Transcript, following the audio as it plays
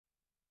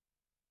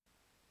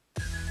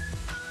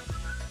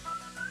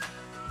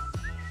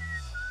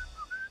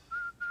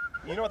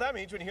You know what that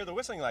means when you hear the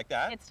whistling like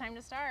that. It's time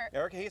to start.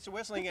 Erica hates the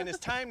whistling, and it's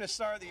time to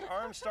start the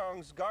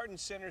Armstrong's Garden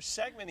Center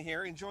segment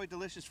here. Enjoy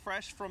delicious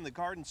fresh from the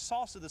garden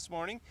salsa this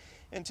morning.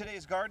 In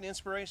today's garden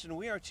inspiration,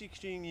 we are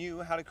teaching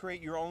you how to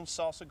create your own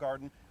salsa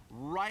garden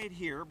right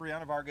here.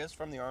 Brianna Vargas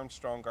from the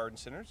Armstrong Garden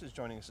Centers is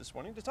joining us this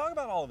morning to talk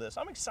about all of this.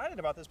 I'm excited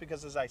about this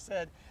because, as I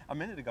said a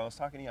minute ago, I was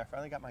talking to you, I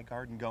finally got my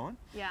garden going.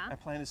 Yeah. I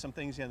planted some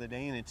things the other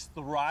day, and it's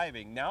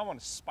thriving. Now I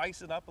want to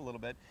spice it up a little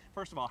bit.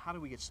 First of all, how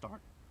do we get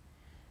started?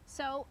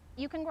 So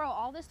you can grow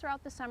all this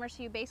throughout the summer,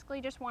 so you basically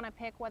just want to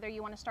pick whether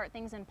you want to start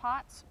things in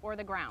pots or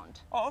the ground.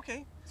 Oh,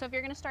 okay. So if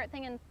you're going to start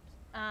plant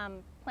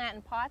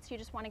in pots, you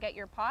just want to get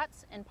your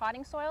pots and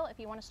potting soil. If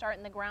you want to start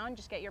in the ground,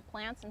 just get your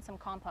plants and some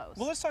compost.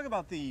 Well, let's talk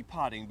about the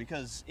potting,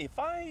 because if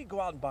I go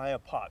out and buy a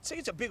pot, say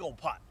it's a big old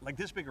pot, like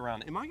this big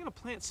around, am I going to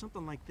plant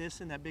something like this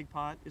in that big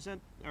pot? Is that,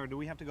 or do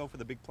we have to go for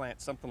the big plant,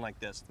 something like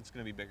this that's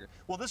going to be bigger?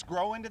 Will this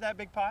grow into that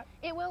big pot?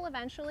 It will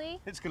eventually.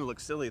 It's going to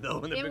look silly though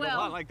in a big old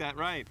pot like that,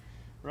 right?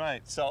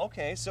 Right. So,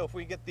 okay, so if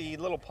we get the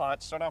little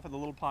pot, start off with a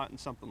little pot and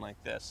something like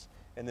this,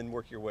 and then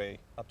work your way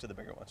up to the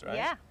bigger ones, right?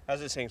 Yeah. As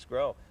these things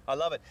grow. I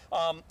love it.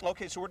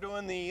 Okay, so we're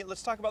doing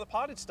let's talk about the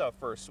potted stuff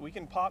first. We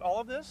can pot all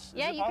of this?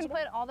 Yeah, you can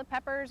put all the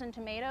peppers and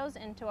tomatoes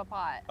into a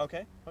pot.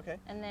 Okay, okay.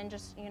 And then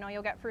just,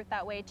 you'll get fruit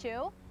that way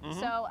too.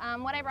 So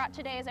what I brought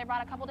today is I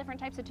brought a couple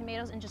different types of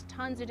tomatoes and just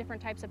tons of different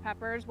types of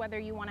peppers, whether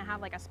you want to have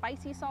like a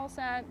spicy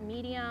salsa,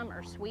 medium,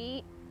 or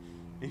sweet.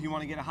 If you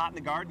want to get it hot in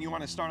the garden, you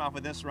want to start off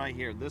with this right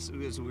here. This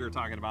is what we were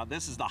talking about.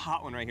 This is the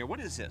hot one right here. What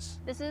is this?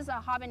 This is a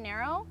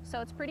habanero,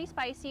 so it's pretty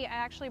spicy. I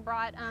actually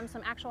brought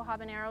some actual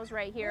habaneros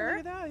right here. Oh,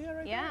 look at that, yeah,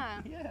 right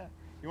there. Yeah.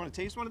 You want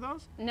to taste one of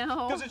those?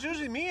 No. Because it's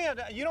usually me.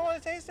 You don't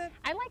want to taste it?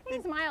 I like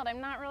things mild.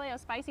 I'm not really a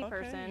spicy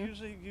person.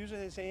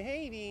 Usually they say,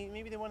 hey,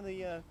 maybe they want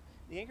the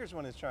anchors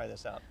want to try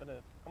this out. But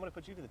I'm going to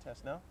put you to the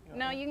test now.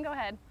 No, you can go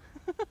ahead.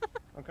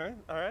 Okay,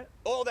 all right.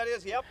 Oh, that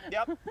is, yep.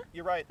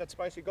 You're right, that's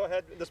spicy. Go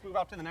ahead, let's move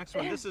up to the next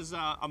one. This is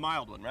a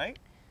mild one, right?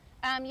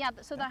 Yeah,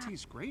 so that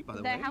tastes great, by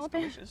the way. It's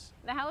delicious.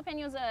 The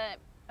jalapeno is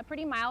a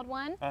pretty mild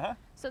one.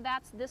 So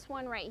that's this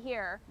one right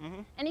here.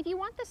 And if you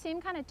want the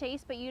same kind of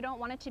taste, but you don't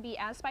want it to be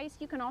as spicy,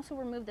 you can also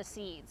remove the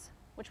seeds,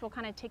 which will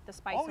kind of take the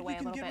spice away a little bit. Oh,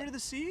 you can get rid of the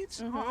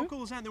seeds? Oh, how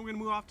cool is that? And then we're going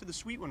to move off to the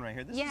sweet one right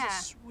here. This is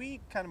a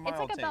sweet kind of mild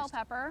taste. It's like a bell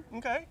pepper.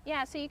 Okay.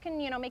 Yeah, so you can,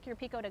 make your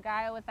pico de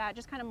gallo with that,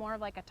 just kind of more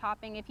of like a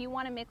topping. If you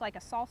want to make like a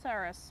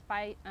salsa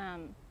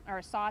or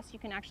a sauce, you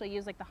can actually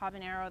use like the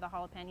habanero or the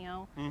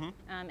jalapeno.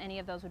 Any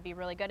of those would be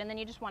really good. And then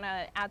you just want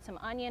to add some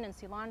onion and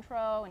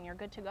cilantro, and you're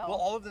good to go. Will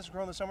all of this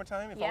grow in the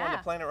summertime if I wanted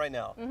to plant it right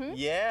now?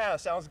 Yeah,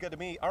 sounds good to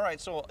me. All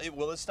right, so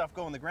will this stuff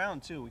go in the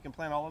ground too? We can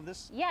plant all of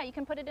this? Yeah, you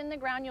can put it in the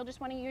ground. You'll just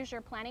want to use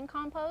your planting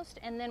compost.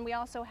 And then we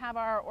also have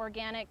our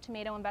organic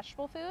tomato and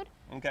vegetable food.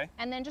 Okay.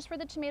 And then just for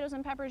the tomatoes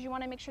and peppers, you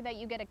want to make sure that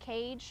you get a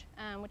cage,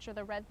 which are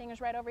the red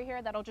things right over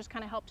here. That'll just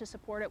kind of help to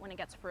support it when it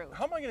gets fruit.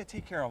 How am I going to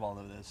take care of all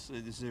of this?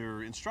 Is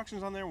there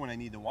instructions on there when I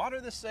need to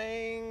water this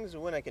things,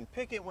 when I can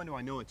pick it, when do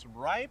I know it's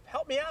ripe?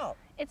 Help me out.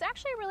 It's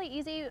actually really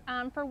easy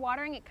for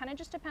watering. It kind of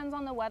just depends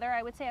on the weather.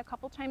 I would say a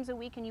couple times a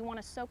week, and you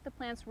want to soak the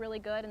plants really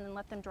good and then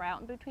let them dry out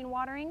in between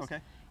waterings.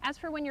 Okay. As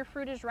for when your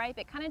fruit is ripe,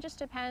 it kind of just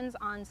depends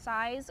on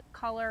size,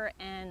 color,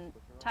 and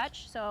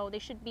touch. So they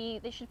should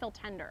feel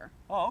tender.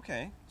 Oh,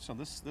 okay. So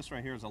this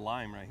right here is a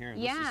lime right here.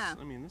 Yeah.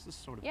 This is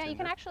sort of tender. You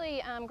can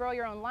actually grow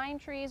your own lime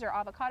trees or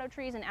avocado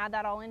trees and add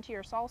that all into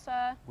your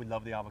salsa. We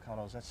love the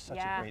avocados. That's such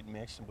a great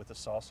mix with the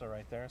salsa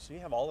right there. So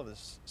you have all of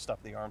this stuff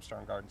at the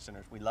Armstrong Garden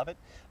Centers. We love it.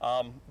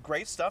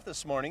 Great stuff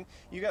this morning.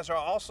 You guys are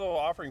also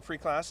offering free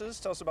classes.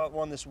 Tell us about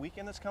one this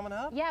weekend that's coming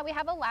up. Yeah, we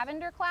have a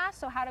lavender class.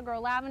 So how to grow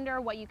lavender,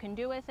 what you can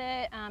do with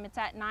it. It's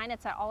at 9.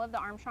 It's at all of the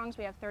Armstrongs.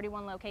 We have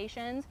 31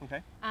 locations.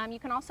 Okay. You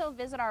can also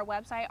visit our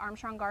website,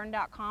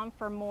 armstronggarden.com,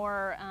 for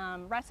more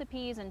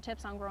recipes and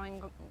tips on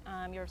growing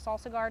your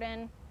salsa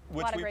garden.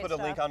 Which we put a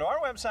link onto our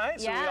website,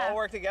 so we all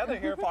work together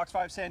here at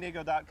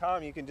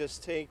fox5sandiego.com. You can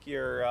just take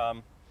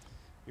your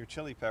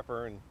chili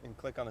pepper and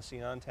click on the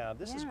See On tab.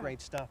 This is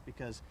great stuff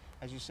because,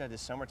 as you said,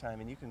 it's summertime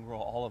and you can grow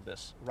all of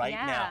this right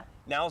now.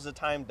 Now's the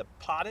time to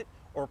pot it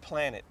or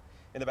plant it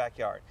in the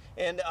backyard.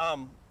 And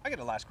I got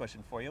a last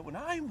question for you. When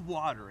I'm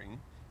watering,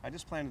 I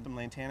just planted them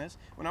lantanas.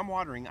 When I'm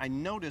watering, I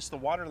notice the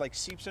water like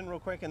seeps in real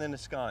quick and then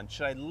it's gone.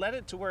 Should I let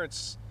it to where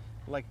it's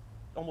like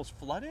almost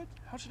flooded?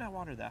 How should I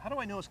water that? How do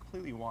I know it's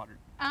completely watered?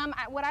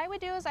 What I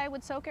would do is I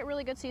would soak it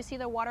really good so you see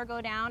the water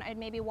go down. I'd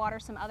maybe water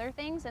some other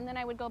things, and then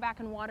I would go back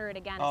and water it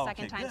again a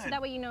second time. Good. So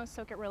that way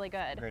soak it really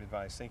good. Great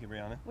advice. Thank you,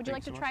 Brianna. Would you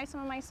like to try some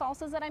of my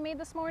salsas that I made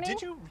this morning?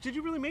 Did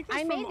you really make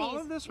this from all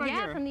of this right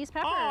here? Yeah, from these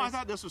peppers. Oh, I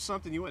thought this was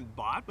something you went and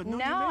bought, but no, you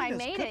made I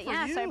made it.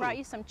 Yeah, so I brought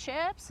you some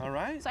chips. All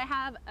right. So I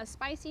have a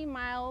spicy,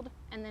 mild,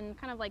 and then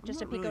kind of like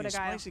just a pico de gallo. I'm not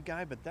really a spicy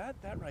guy, but that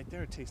right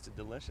there tasted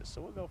delicious.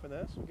 So we'll go for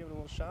this. We'll give it a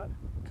little shot.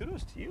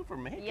 Kudos to you for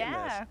making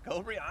this.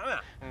 Go,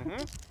 Brianna.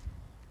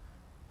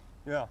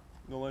 Yeah,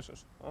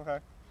 delicious. Okay.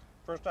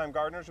 First time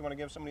gardeners, you want to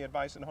give somebody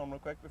advice at home real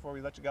quick before we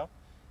let you go?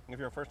 if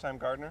you're a first-time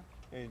gardener,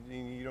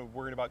 you're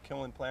worried about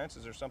killing plants,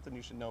 is there something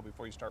you should know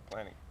before you start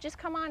planting? Just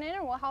come on in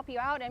and we'll help you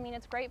out. I mean,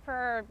 it's great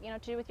for, to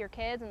do with your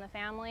kids and the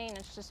family, and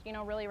it's just,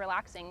 really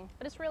relaxing,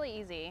 but it's really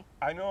easy.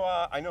 I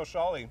know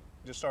Shawley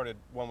just started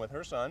one with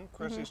her son.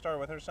 Chrissy started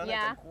with her son.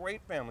 Yeah. It's a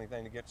great family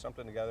thing to get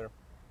something together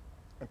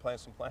and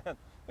plant some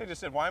plants. They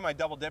just said, why am I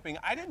double dipping?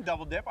 I didn't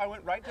double dip. I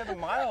went right to the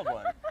mild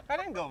one. I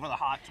didn't go for the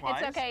hot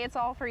twice. It's okay. It's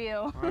all for you.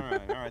 All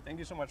right. Thank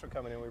you so much for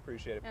coming in. We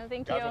appreciate it. No,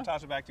 thank Guys, you. we'll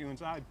toss it back to you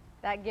inside.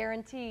 That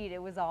guaranteed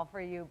it was all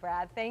for you,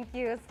 Brad. Thank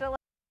you. Still